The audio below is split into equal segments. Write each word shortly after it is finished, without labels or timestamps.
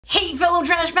Hey fellow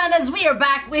Trash Pandas, we are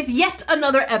back with yet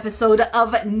another episode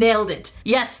of Nailed It.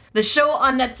 Yes, the show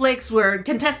on Netflix where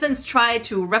contestants try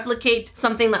to replicate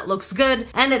something that looks good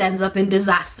and it ends up in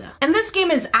disaster. And this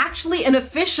game is actually an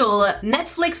official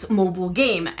Netflix mobile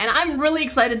game, and I'm really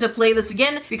excited to play this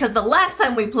again because the last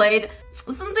time we played,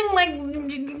 something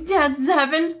like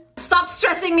happened. Stop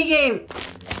stressing me, game.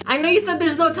 I know you said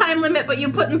there's no time limit, but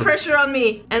you're putting pressure on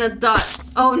me. And a dot.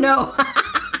 Oh no.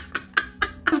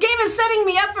 This game is setting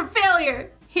me up for failure.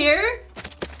 Here?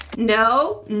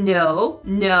 No, no,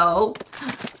 no.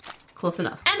 Close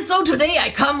enough. And so today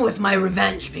I come with my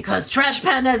revenge because Trash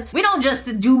Pandas, we don't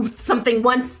just do something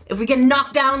once. If we get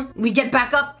knocked down, we get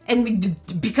back up and we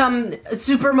become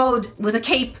super mode with a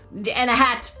cape and a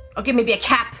hat. Okay, maybe a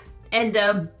cap and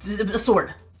a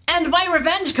sword. And my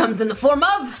revenge comes in the form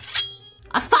of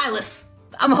a stylus.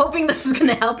 I'm hoping this is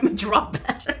gonna help me draw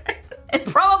better. It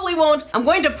probably won't. I'm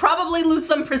going to probably lose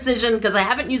some precision because I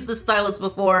haven't used the stylus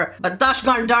before, but gosh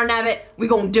darn nabbit, we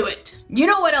gonna do it. You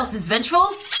know what else is vengeful?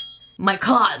 My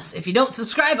claws. If you don't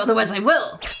subscribe, otherwise I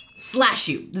will slash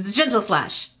you. It's a gentle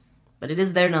slash, but it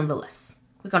is there nonetheless.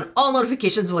 Click on all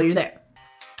notifications while you're there.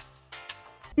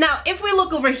 Now, if we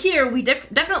look over here, we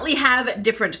definitely have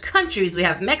different countries. We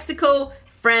have Mexico,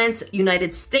 France,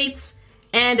 United States,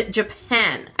 and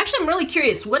Japan. Actually, I'm really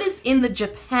curious, what is in the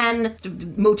Japan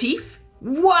motif?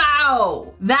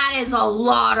 Wow! That is a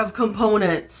lot of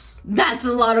components. That's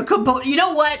a lot of components. You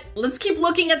know what? Let's keep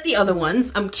looking at the other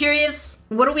ones. I'm curious,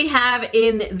 what do we have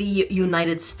in the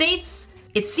United States?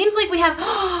 It seems like we have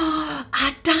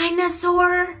a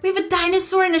dinosaur. We have a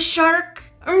dinosaur and a shark.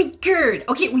 Oh my god.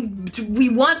 Okay, we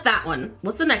want that one.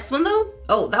 What's the next one though?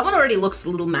 Oh, that one already looks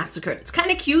a little massacred. It's kind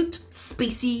of cute,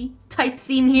 spacey type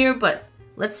theme here, but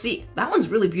let's see. That one's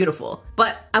really beautiful.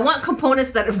 But I want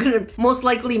components that are gonna most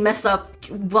likely mess up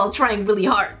while trying really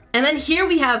hard. And then here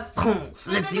we have France.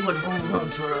 Let's see what France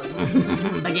has for us.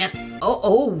 Baguettes.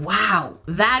 Oh, wow.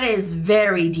 That is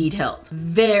very detailed.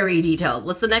 Very detailed.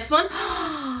 What's the next one?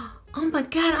 Oh my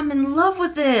god, I'm in love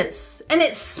with this. And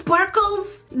it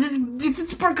sparkles.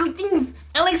 It's sparkly things.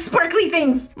 I like sparkly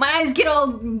things. My eyes get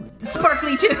all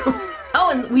sparkly too. Oh,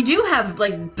 and we do have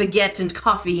like baguette and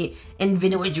coffee and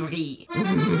viennoiserie.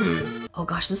 Oh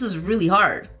gosh, this is really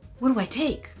hard. What do I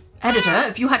take? Editor,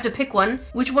 if you had to pick one,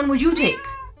 which one would you take?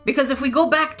 Because if we go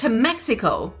back to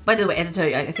Mexico, by the way, editor,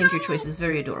 I think your choice is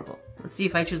very adorable. Let's see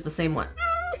if I choose the same one.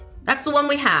 That's the one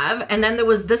we have, and then there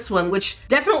was this one, which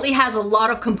definitely has a lot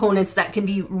of components that can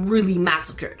be really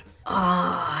massacred.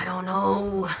 I don't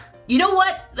know. You know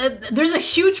what? There's a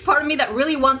huge part of me that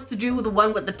really wants to do the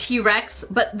one with the T-Rex,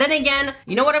 but then again,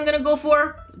 you know what I'm gonna go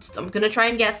for? I'm gonna try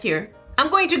and guess here. I'm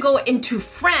going to go into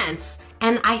France,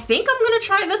 and I think I'm gonna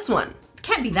try this one. It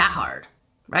can't be that hard,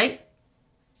 right?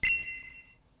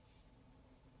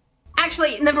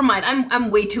 Actually, never mind. I'm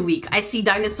way too weak. I see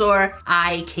dinosaur,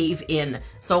 I cave in.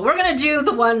 So we're gonna do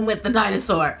the one with the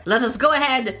dinosaur. Let us go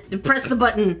ahead and press the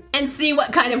button and see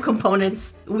what kind of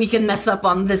components we can mess up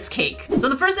on this cake. So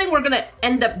the first thing we're gonna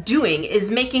end up doing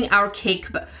is making our cake.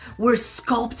 We're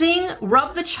sculpting,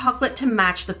 rub the chocolate to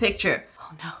match the picture.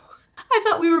 Oh no. I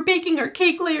thought we were baking our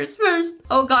cake layers first.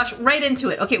 Oh gosh, right into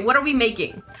it. Okay, what are we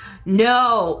making?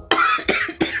 No.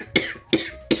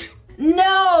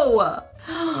 No.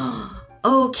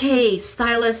 Okay,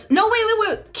 stylus. No,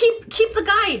 wait. Keep the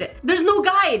guide. There's no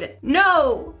guide.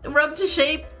 No. Rub to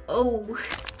shape. Oh.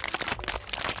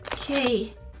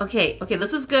 Okay,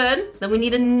 this is good. Then we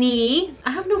need a knee.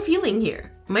 I have no feeling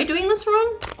here. Am I doing this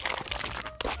wrong?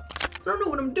 I don't know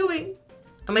what I'm doing.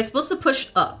 Am I supposed to push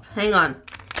up? Hang on.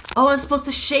 Oh, I'm supposed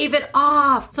to shave it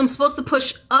off. So I'm supposed to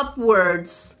push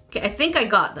upwards. Okay, I think I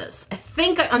got this. I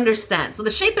think I understand. So the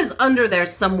shape is under there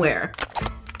somewhere.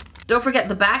 Don't forget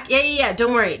the back. Yeah,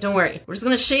 don't worry. We're just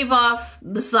gonna shave off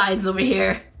the sides over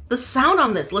here. The sound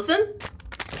on this, listen.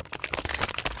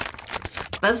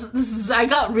 I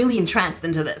got really entranced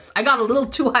into this. I got a little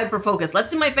too hyper-focused.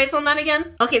 Let's see my face on that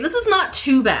again. Okay, this is not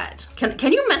too bad.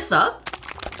 Can you mess up?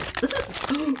 This is,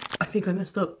 I think I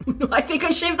messed up. I think I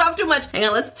shaved off too much. Hang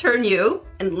on, let's turn you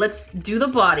and let's do the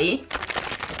body.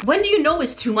 When do you know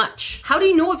is too much? How do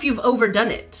you know if you've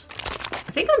overdone it?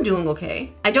 I think I'm doing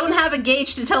okay. I don't have a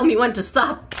gauge to tell me when to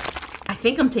stop. I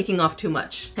think I'm taking off too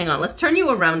much. Hang on, let's turn you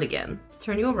around again. Let's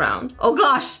turn you around. Oh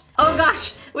gosh,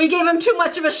 we gave him too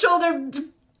much of a shoulder.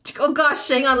 Oh gosh,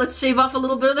 hang on, let's shave off a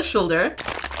little bit of the shoulder.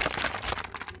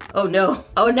 Oh no.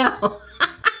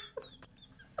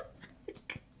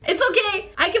 It's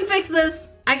okay, I can fix this.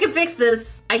 I can't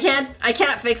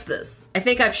fix this. I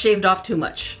think I've shaved off too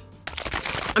much.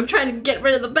 I'm trying to get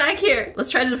rid of the back here. Let's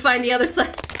try to find the other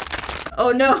side.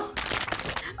 Oh no.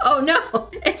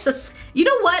 It's You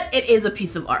know what? It is a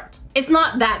piece of art. It's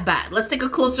not that bad. Let's take a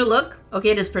closer look. Okay,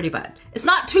 it is pretty bad. It's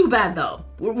not too bad though.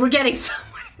 We're getting somewhere.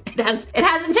 It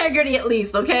has integrity at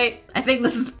least, okay? I think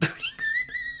this is pretty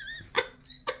good.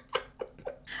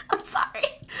 I'm sorry.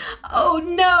 Oh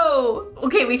no.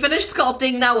 Okay, we finished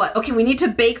sculpting. Now what? Okay, we need to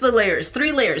bake the layers.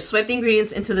 3 layers. Swipe the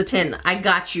ingredients into the tin. I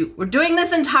got you. We're doing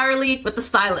this entirely with the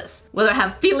stylus, whether I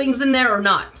have feelings in there or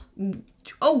not.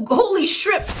 Oh, holy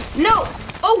shrimp. No.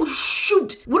 Oh,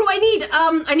 shoot. What do I need?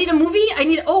 I need a movie.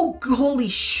 Oh, holy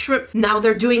shrimp. Now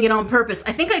they're doing it on purpose.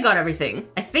 I think I got everything.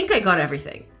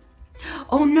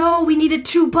 Oh no, we needed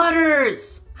 2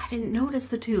 butters. I didn't notice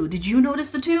the 2. Did you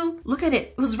notice the 2? Look at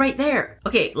it. It was right there.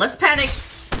 Okay, let's panic.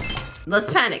 Let's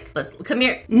come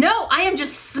here. No, I am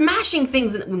just smashing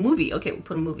things in the movie. Okay, we'll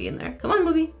put a movie in there. Come on,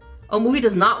 movie. Oh, movie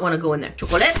does not want to go in there.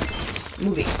 Chocolate.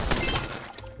 Movie.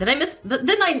 Did I miss?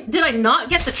 Did I not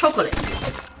get the chocolate?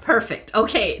 Perfect.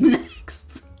 Okay,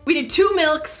 next. We need 2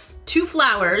 milks, 2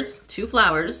 flours, 2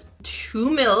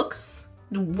 milks,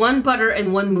 1 butter,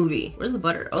 and 1 movie. Where's the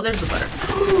butter? Oh, there's the butter.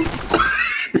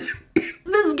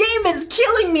 This game is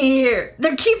killing me here.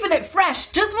 They're keeping it fresh.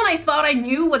 Just when I thought I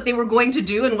knew what they were going to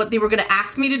do and what they were going to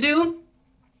ask me to do.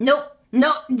 Nope.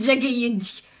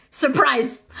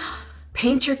 Surprise.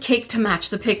 Paint your cake to match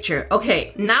the picture.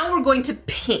 Okay, now we're going to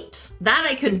paint. That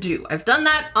I can do. I've done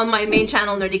that on my main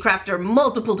channel, Nerdy Crafter,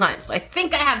 multiple times. So I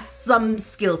think I have some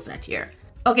skill set here.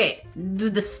 Okay, do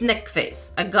the snake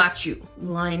face. I got you.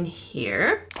 Line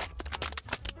here.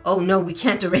 Oh no, we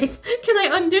can't erase. Can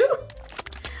I undo?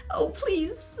 Oh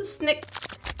please, snake.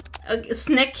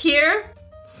 Snake here.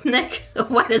 Snake.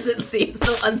 Why does it seem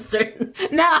so uncertain?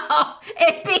 No,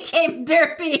 it became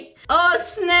derpy. Oh,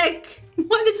 snake.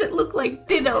 Why does it look like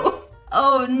Ditto?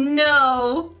 Oh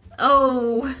no.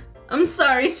 Oh, I'm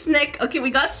sorry, snake. Okay, we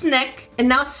got snake. And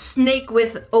now snake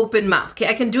with open mouth. Okay,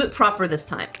 I can do it proper this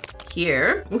time.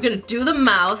 Here, we're gonna do the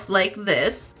mouth like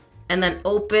this. And then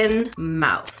open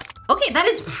mouth. Okay, that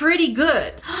is pretty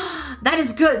good. That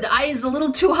is good. The eye is a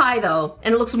little too high though.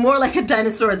 And it looks more like a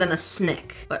dinosaur than a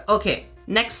snake. But okay,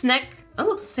 next snake. Oh, it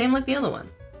looks the same like the other one.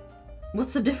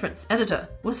 What's the difference? Editor,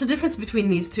 what's the difference between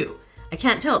these two? I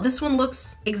can't tell. This one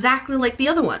looks exactly like the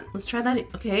other one. Let's try that.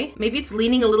 Okay, maybe it's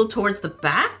leaning a little towards the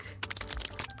back.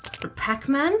 Or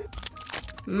Pac-Man.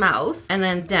 Mouth. And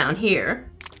then down here.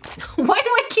 Why do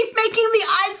I keep making the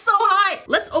eyes so high?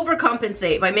 Let's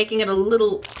overcompensate by making it a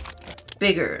little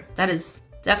bigger. That is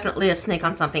definitely a snake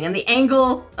on something. And the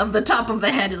angle of the top of the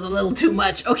head is a little too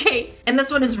much. Okay, and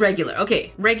this one is regular.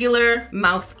 Okay, regular,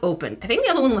 mouth open. I think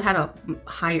the other one had a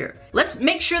higher. Let's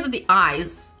make sure that the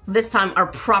eyes this time are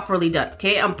properly done.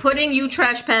 Okay, I'm putting you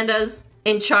trash pandas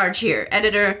in charge here.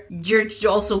 Editor, you're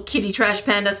also kitty trash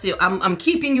panda, so I'm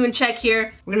keeping you in check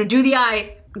here. We're gonna do the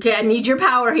eye. Okay, I need your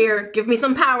power here. Give me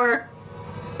some power.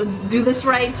 Let's do this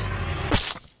right.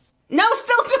 No,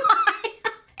 still too high.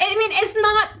 I mean,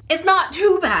 it's not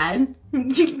too bad.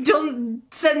 Don't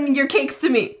send your cakes to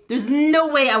me. There's no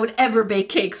way I would ever bake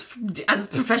cakes as a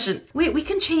profession. Wait, we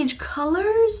can change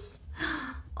colors?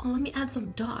 Oh, let me add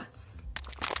some dots.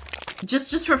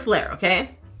 Just for flair,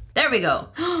 okay? There we go.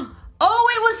 Oh,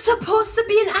 it was supposed to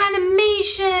be an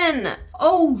animation.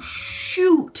 Oh,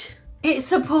 shoot. It's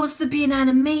supposed to be an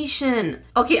animation.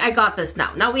 Okay, I got this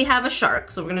now. Now we have a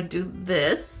shark, so we're gonna do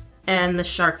this and the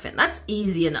shark fin. That's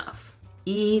easy enough.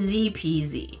 Easy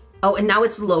peasy. Oh, and now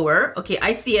it's lower. Okay,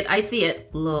 I see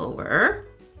it. Lower.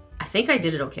 I think I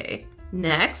did it okay.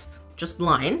 Next, just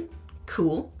line.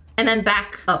 Cool. And then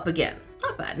back up again.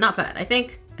 Not bad. I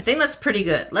think that's pretty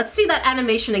good. Let's see that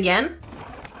animation again.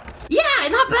 Yeah,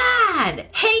 not bad.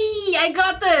 Hey, I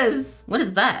got this. What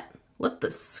is that? What the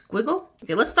squiggle?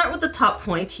 Okay, let's start with the top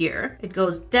point here. It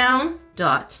goes down,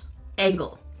 dot,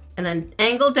 angle. And then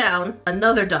angle down,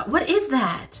 another dot. What is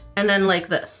that? And then like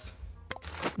this.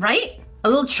 Right? A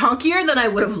little chunkier than I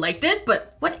would have liked it,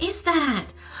 but what is that?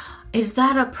 Is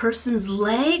that a person's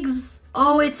legs?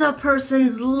 Oh, it's a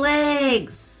person's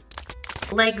legs.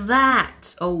 Like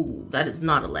that. Oh, that is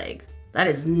not a leg. That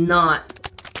is not.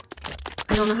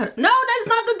 I don't know how to. No, that's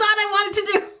not the dot I wanted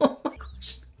to do. Oh my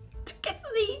gosh. Get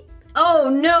me. Oh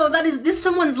no, that is this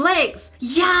someone's legs.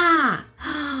 Yeah.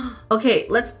 Okay,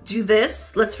 let's do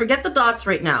this. Let's forget the dots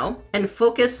right now and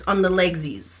focus on the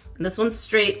legsies. This one's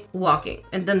straight walking.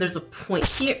 And then there's a point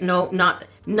here. No, not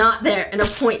there. And a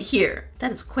point here.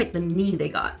 That is quite the knee they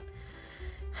got.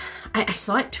 I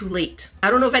saw it too late.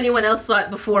 I don't know if anyone else saw it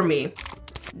before me.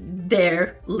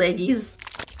 There, leggies,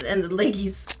 and the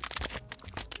leggies.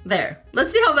 There.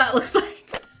 Let's see how that looks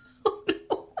like. Oh,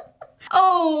 no.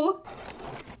 Oh,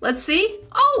 let's see.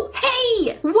 Oh,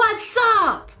 hey, what's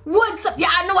up? What's up? Yeah,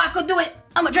 I know I could do it.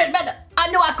 I'm a trash panda.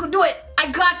 I know I could do it. I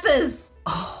got this.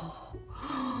 Oh,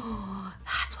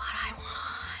 that's what I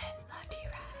want. The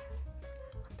T-Rex.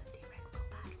 I want the T-Rex so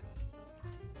badly.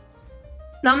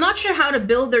 Now, I'm not sure how to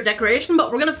build their decoration,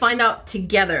 but we're gonna find out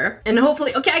together. And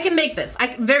hopefully, okay, I can make this.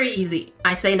 Very easy.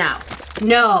 I say now.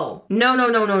 No. No, no,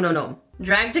 no, no, no, no.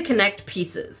 Drag to connect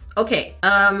pieces. Okay,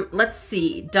 let's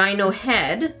see. Dino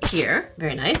head here.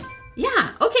 Very nice.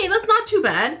 Yeah, okay, that's not too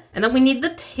bad. And then we need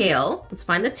the tail. Let's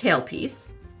find the tail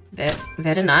piece.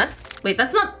 Very nice. Wait,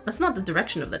 that's not the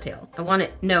direction of the tail. I want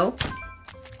it, no.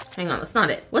 Hang on, that's not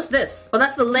it. What's this? Oh,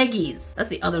 that's the leggies. That's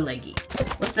the other leggy.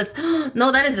 What's this?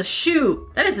 No, that is a shoe.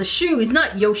 That is a shoe. He's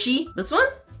not Yoshi. This one?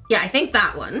 Yeah, I think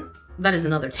that one. That is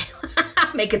another tail.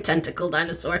 Make a tentacle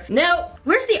dinosaur. No,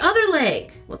 where's the other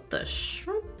leg? What the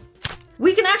shrimp?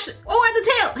 We can actually, oh, at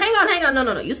the tail. Hang on,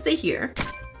 no. You stay here.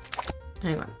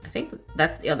 Hang on, I think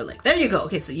that's the other leg. There you go.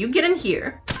 Okay, so you get in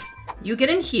here. You get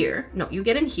in here. No, you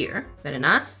get in here. Very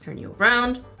nice. Turn you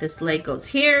around. This leg goes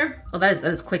here. Oh, that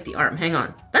is quite the arm. Hang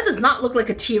on. That does not look like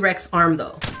a T-Rex arm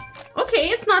though. Okay,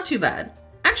 it's not too bad.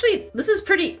 Actually, this is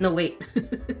pretty, no wait.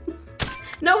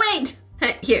 No wait.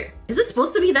 Here, is it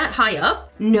supposed to be that high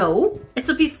up? No, it's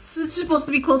supposed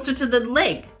to be closer to the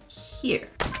leg. Here,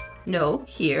 no,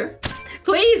 here.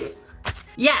 Please,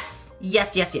 yes,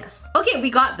 yes, yes, yes. Okay,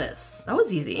 we got this. That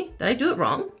was easy. Did I do it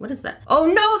wrong? What is that? Oh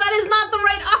no, that is not the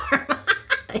right arm.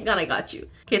 Hang on, I got you.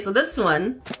 Okay, so this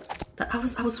one, I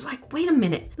was like, wait a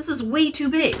minute, this is way too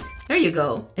big. There you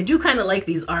go. I do kind of like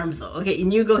these arms though. Okay,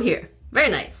 and you go here. Very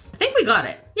nice. I think we got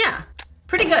it. Yeah,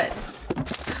 pretty good.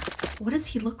 What does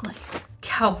he look like?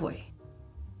 Cowboy.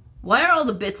 Why are all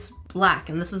the bits black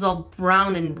and this is all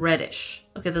brown and reddish?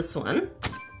 Okay, this one.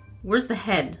 Where's the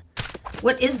head?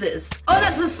 What is this? Oh,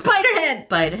 that's a spider head!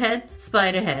 Spider head,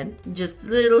 spider head. Just a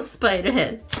little spider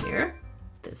head. Here.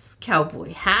 This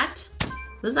cowboy hat.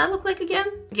 What does that look like again?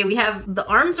 Okay, we have, the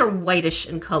arms are whitish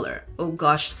in color. Oh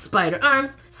gosh, spider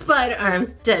arms, spider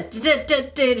arms. Da da da da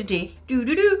da da da. Do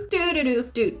do do do do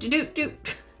do do do do.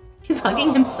 He's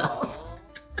hugging himself.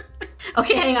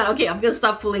 Okay, hang on. Okay, I'm gonna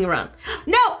stop fooling around.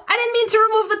 No, I didn't mean to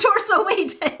remove the torso.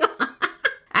 Wait, hang on.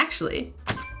 Actually,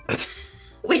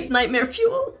 wait, nightmare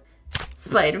fuel.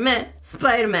 Spider-Man,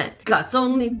 Spider-Man. Guts,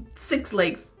 only 6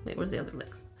 legs. Wait, where's the other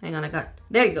legs? Hang on,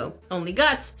 there you go. Only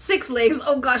guts, 6 legs.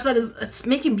 Oh gosh, it's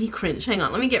making me cringe. Hang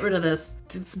on, let me get rid of this.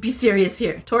 Let's be serious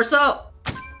here. Torso.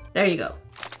 There you go.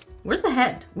 Where's the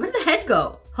head? Where'd the head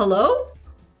go? Hello?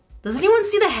 Does anyone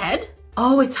see the head?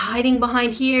 Oh, it's hiding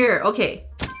behind here. Okay.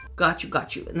 Got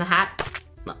you. And the hat,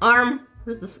 the arm.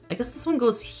 Where's this? I guess this one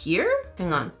goes here?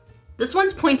 Hang on. This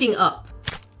one's pointing up.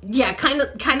 Yeah, kind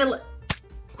of.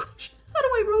 Gosh, how do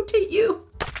I rotate you?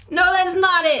 No, that is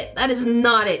not it. That is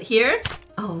not it. Here?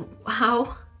 Oh,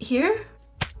 how? Here?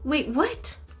 Wait,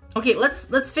 what? Okay,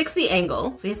 let's fix the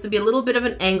angle. So it has to be a little bit of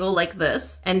an angle like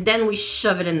this. And then we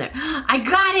shove it in there. I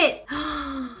got it!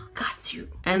 Got you.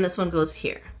 And this one goes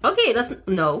here. Okay,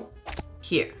 no.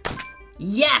 Here.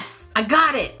 Yes! I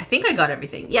got it! I think I got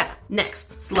everything. Yeah.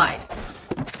 Next. Slide.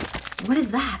 What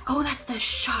is that? Oh, that's the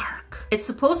shark. It's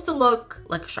supposed to look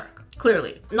like a shark.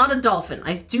 Clearly. Not a dolphin.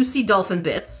 I do see dolphin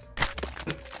bits.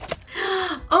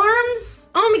 Arms?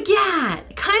 Oh my god!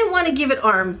 I kind of want to give it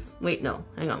arms. Wait, no.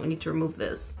 Hang on. We need to remove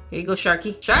this. Here you go,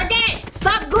 Sharky. Sharky!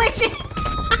 Stop glitching!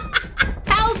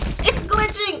 Help! It's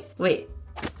glitching! Wait.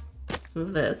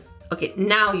 Move this. Okay,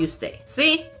 now you stay.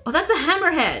 See? Oh, that's a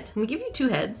hammerhead. Can we give you 2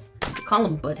 heads? Call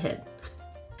him butthead.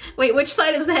 Wait, which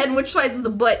side is the head and which side is the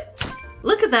butt?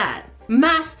 Look at that.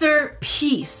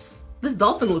 Masterpiece. This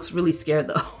dolphin looks really scared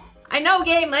though. I know,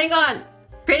 game, hang on.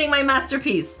 Creating my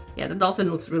masterpiece. Yeah, the dolphin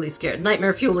looks really scared.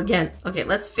 Nightmare fuel again. Okay,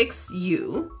 let's fix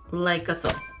you like a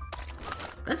so.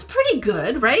 That's pretty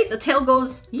good, right? The tail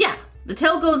goes, yeah, the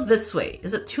tail goes this way.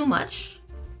 Is it too much?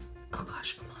 Oh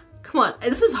gosh, come on. Come on,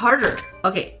 this is harder.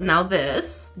 Okay, now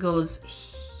this goes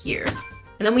here.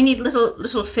 And then we need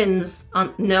little fins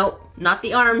on, no, not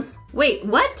the arms. Wait,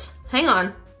 what? Hang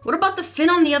on. What about the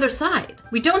fin on the other side?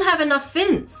 We don't have enough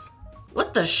fins.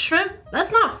 What the shrimp?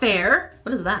 That's not fair.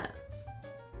 What is that?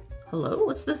 Hello,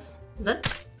 what's this? Is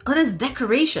that, oh, that's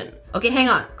decoration. Okay, hang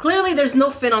on. Clearly there's no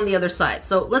fin on the other side.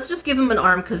 So let's just give him an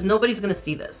arm because nobody's gonna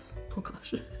see this. Oh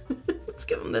gosh, let's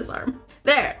give him this arm.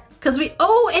 There, because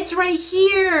oh, it's right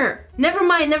here. Never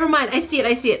mind. I see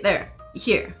it, there.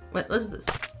 Here, what is this?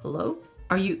 Hello?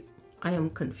 I am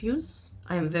confused.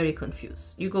 I am very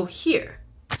confused. You go here.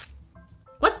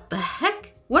 What the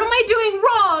heck? What am I doing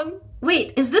wrong?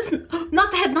 Wait, is this,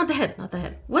 not the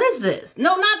head. What is this?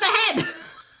 No, not the head.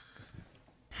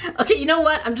 Okay, you know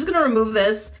what? I'm just gonna remove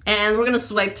this and we're gonna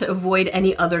swipe to avoid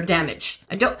any other damage.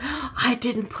 I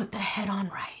didn't put the head on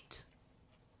right.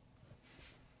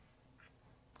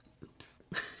 Oops.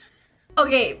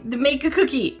 Okay, make a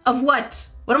cookie. Of what?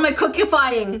 What am I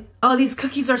cookifying? Oh, these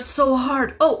cookies are so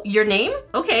hard. Oh, your name?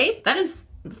 Okay, that's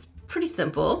pretty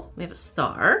simple. We have a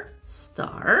star.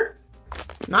 Star.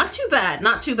 Not too bad,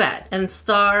 not too bad. And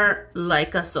star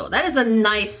like a so. That is a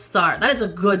nice star. That is a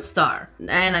good star.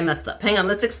 And I messed up. Hang on,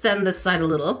 let's extend this side a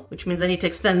little, which means I need to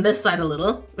extend this side a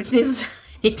little, which means I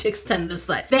need to extend this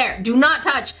side. There, do not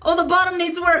touch. Oh, the bottom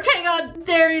needs work. Hang on,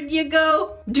 there you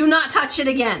go. Do not touch it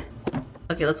again.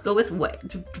 Okay, let's go with white,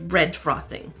 red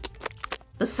frosting.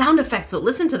 The sound effects, so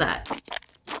listen to that.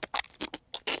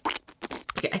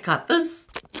 Okay, I got this.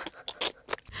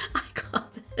 I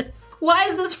got this. Why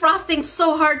is this frosting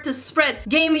so hard to spread?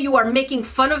 Game, you are making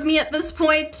fun of me at this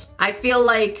point. I feel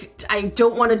like I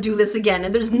don't want to do this again,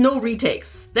 and there's no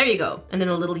retakes. There you go. And then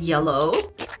a little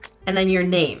yellow, and then your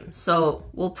name. So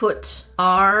we'll put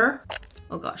R.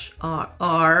 Oh gosh,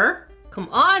 R. Come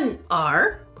on,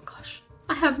 R. Oh gosh,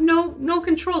 I have no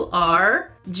control.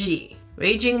 RG.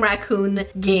 Raging Raccoon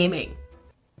Gaming.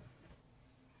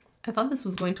 I thought this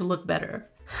was going to look better.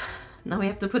 Now we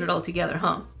have to put it all together,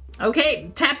 huh?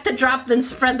 Okay, tap to drop, then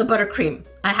spread the buttercream.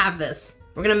 I have this.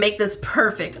 We're gonna make this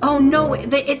perfect. Oh no,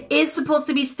 it is supposed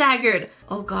to be staggered.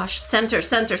 Oh gosh, center,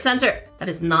 center, center. That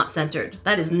is not centered.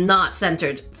 That is not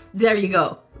centered. There you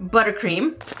go.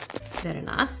 Buttercream. Very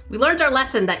nice. We learned our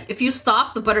lesson that if you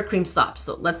stop, the buttercream stops.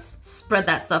 So let's spread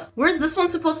that stuff. Where's this one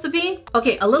supposed to be?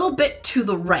 Okay, a little bit to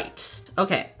the right.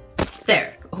 Okay,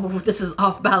 there. Oh, this is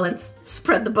off balance.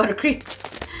 Spread the buttercream.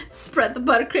 Spread the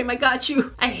buttercream, I got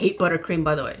you. I hate buttercream,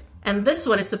 by the way. And this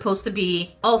one is supposed to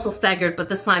be also staggered, but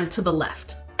this time to the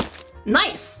left.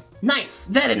 Nice, nice,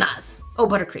 very nice. Oh,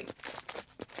 buttercream.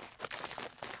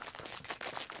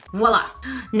 Voila.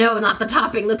 No, not the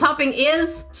topping. The topping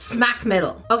is smack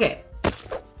middle. Okay,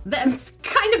 that's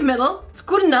kind of middle. It's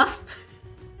good enough.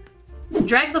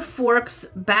 Drag the forks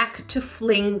back to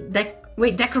fling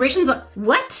decorations on,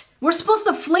 what? We're supposed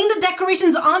to fling the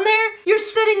decorations on there? You're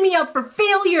setting me up for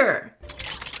failure.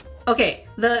 Okay,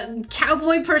 the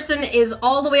cowboy person is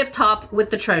all the way up top with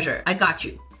the treasure. I got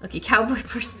you. Okay, cowboy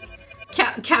person.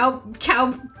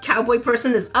 Cowboy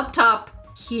person is up top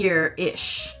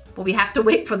here-ish. But we have to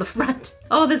wait for the front.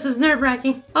 Oh, this is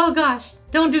nerve-wracking. Oh gosh,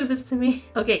 don't do this to me.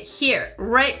 Okay, here,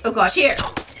 right, oh gosh, here.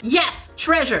 Yes,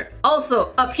 treasure,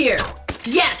 also up here.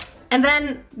 Yes, and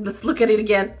then, let's look at it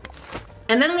again.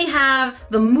 And then we have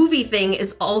the movie thing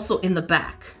is also in the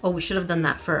back. Oh, we should have done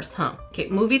that first, huh? Okay,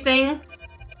 movie thing,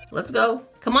 let's go.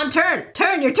 Come on, turn,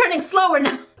 you're turning slower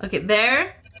now. Okay,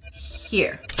 there,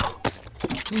 here.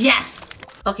 Yes.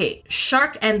 Okay,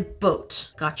 shark and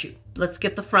boat, got you. Let's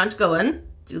get the front going.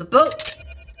 Do the boat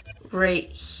right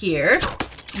here.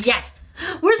 Yes.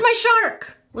 Where's my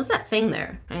shark? What's that thing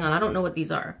there? Hang on, I don't know what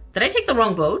these are. Did I take the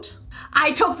wrong boat?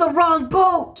 I took the wrong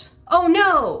boat. Oh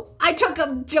no, I took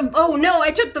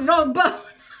the wrong boat.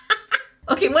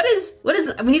 Okay, what is,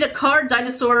 we need a car,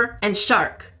 dinosaur, and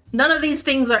shark. None of these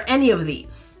things are any of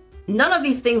these. None of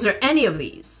these things are any of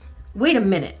these. Wait a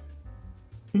minute.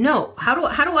 No, how do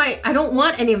I don't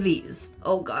want any of these.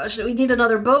 Oh gosh, we need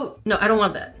another boat. No, I don't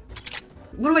want that.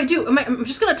 What do I do? I'm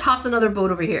just gonna toss another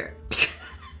boat over here.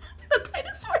 The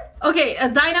dinosaur. Okay, a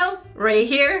dino right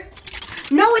here.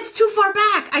 No, it's too far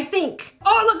back, I think.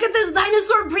 Oh, look at this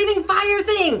dinosaur breathing fire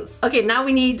things. Okay, now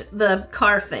we need the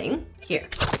car thing here.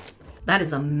 That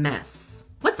is a mess.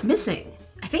 What's missing?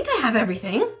 I think I have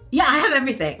everything. Yeah, I have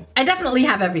everything. I definitely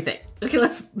have everything. Okay,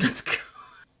 let's go.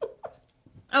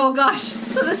 Oh gosh,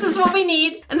 so this is what we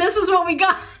need, and this is what we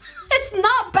got. It's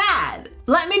not bad.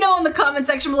 Let me know in the comment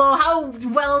section below, how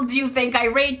well do you think I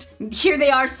rate? Here they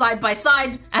are side by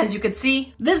side, as you can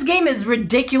see. This game is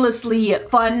ridiculously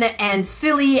fun and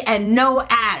silly and no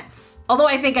ads. Although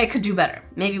I think I could do better.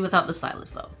 Maybe without the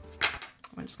stylus though.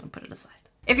 I'm just gonna put it aside.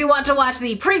 If you want to watch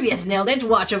the previous Nailed It,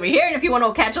 watch over here. And if you want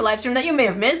to catch a live stream that you may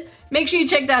have missed, make sure you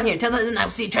check down here. Till then, I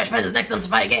will see you trash pandas next time.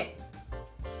 Spy game.